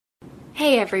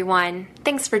Hey everyone,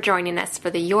 thanks for joining us for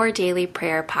the Your Daily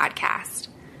Prayer podcast.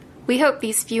 We hope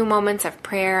these few moments of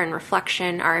prayer and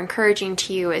reflection are encouraging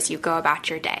to you as you go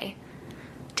about your day.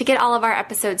 To get all of our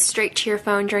episodes straight to your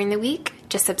phone during the week,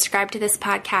 just subscribe to this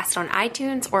podcast on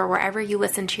iTunes or wherever you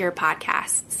listen to your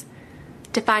podcasts.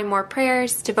 To find more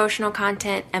prayers, devotional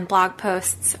content, and blog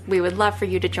posts, we would love for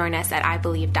you to join us at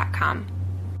ibelieve.com.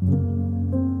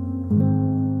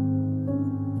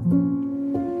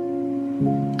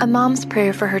 A Mom's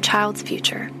Prayer for Her Child's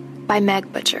Future by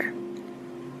Meg Butcher.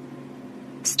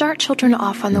 Start children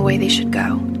off on the way they should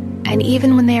go, and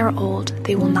even when they are old,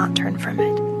 they will not turn from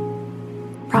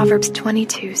it. Proverbs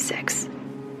 22:6.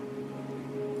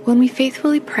 When we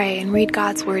faithfully pray and read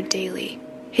God's Word daily,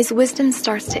 His wisdom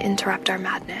starts to interrupt our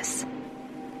madness.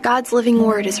 God's living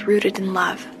Word is rooted in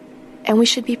love, and we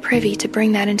should be privy to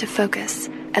bring that into focus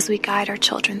as we guide our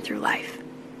children through life.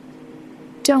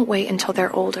 Don't wait until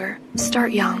they're older.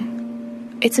 Start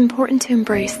young. It's important to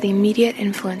embrace the immediate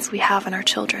influence we have on our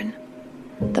children.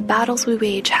 The battles we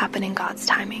wage happen in God's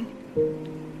timing.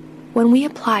 When we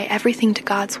apply everything to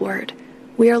God's Word,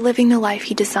 we are living the life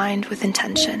He designed with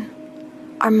intention.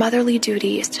 Our motherly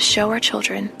duty is to show our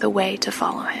children the way to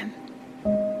follow Him.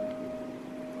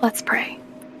 Let's pray.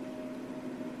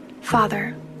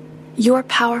 Father, You are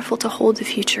powerful to hold the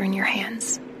future in Your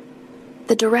hands.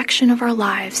 The direction of our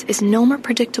lives is no more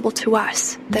predictable to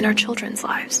us than our children's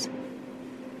lives.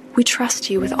 We trust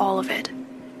You with all of it,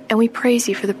 and we praise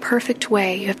You for the perfect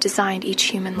way You have designed each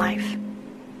human life.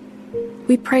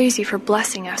 We praise You for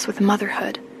blessing us with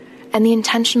motherhood and the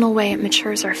intentional way it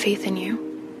matures our faith in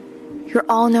You. Your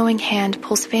all-knowing hand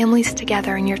pulls families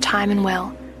together in Your time and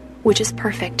will, which is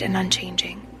perfect and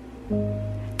unchanging.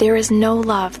 There is no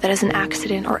love that is an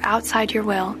accident or outside Your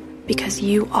will, because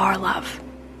You are love.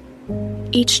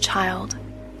 Each child,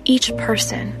 each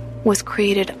person was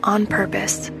created on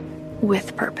purpose,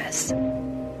 with purpose.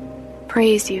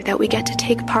 Praise You that we get to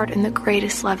take part in the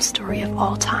greatest love story of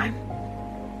all time.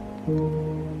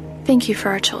 Thank You for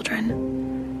our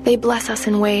children. They bless us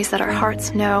in ways that our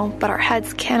hearts know, but our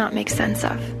heads cannot make sense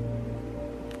of.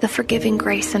 The forgiving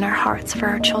grace in our hearts for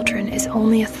our children is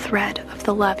only a thread of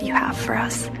the love You have for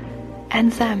us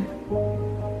and them.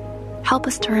 Help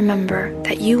us to remember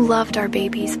that You loved our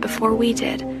babies before we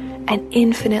did, and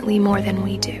infinitely more than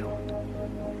we do.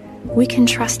 We can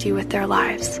trust You with their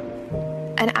lives,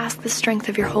 and ask the strength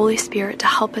of Your Holy Spirit to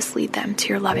help us lead them to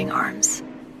Your loving arms.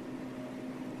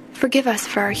 Forgive us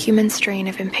for our human strain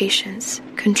of impatience,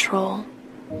 control,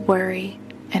 worry,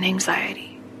 and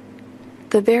anxiety.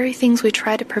 The very things we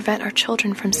try to prevent our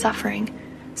children from suffering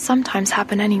sometimes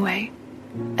happen anyway,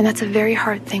 and that's a very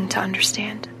hard thing to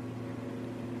understand.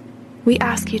 We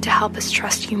ask You to help us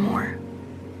trust You more.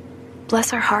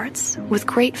 Bless our hearts with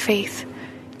great faith,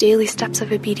 daily steps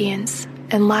of obedience,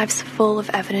 and lives full of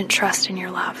evident trust in Your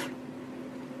love.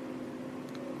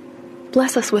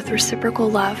 Bless us with reciprocal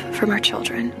love from our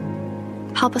children.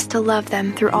 Help us to love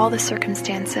them through all the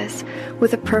circumstances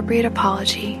with appropriate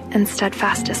apology and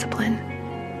steadfast discipline.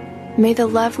 May the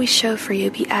love we show for You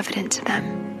be evident to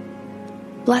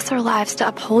them. Bless our lives to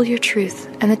uphold Your truth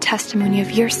and the testimony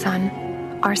of Your Son,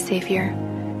 our Savior,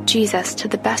 Jesus, to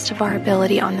the best of our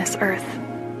ability on this earth.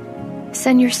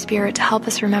 Send Your Spirit to help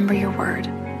us remember Your Word,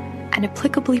 and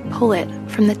applicably pull it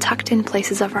from the tucked-in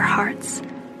places of our hearts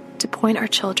to point our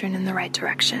children in the right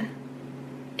direction.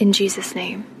 In Jesus'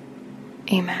 name,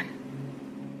 amen.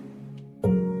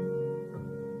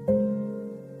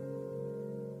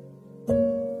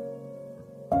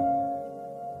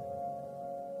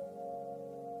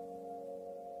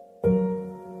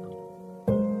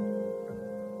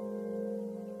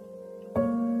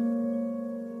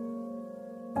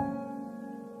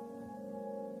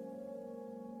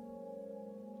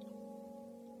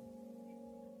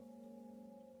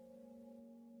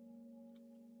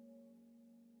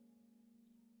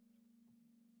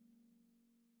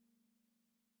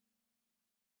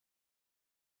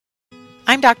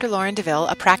 I'm Dr. Lauren DeVille,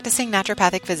 a practicing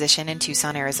naturopathic physician in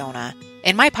Tucson, Arizona.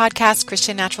 In my podcast,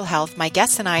 Christian Natural Health, my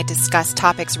guests and I discuss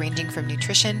topics ranging from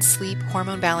nutrition, sleep,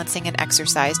 hormone balancing, and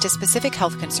exercise to specific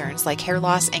health concerns like hair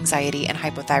loss, anxiety, and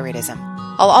hypothyroidism.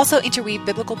 I'll also interweave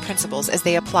biblical principles as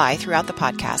they apply throughout the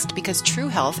podcast, because true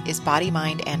health is body,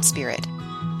 mind, and spirit.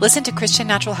 Listen to Christian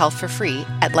Natural Health for free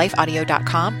at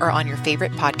lifeaudio.com or on your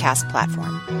favorite podcast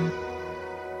platform.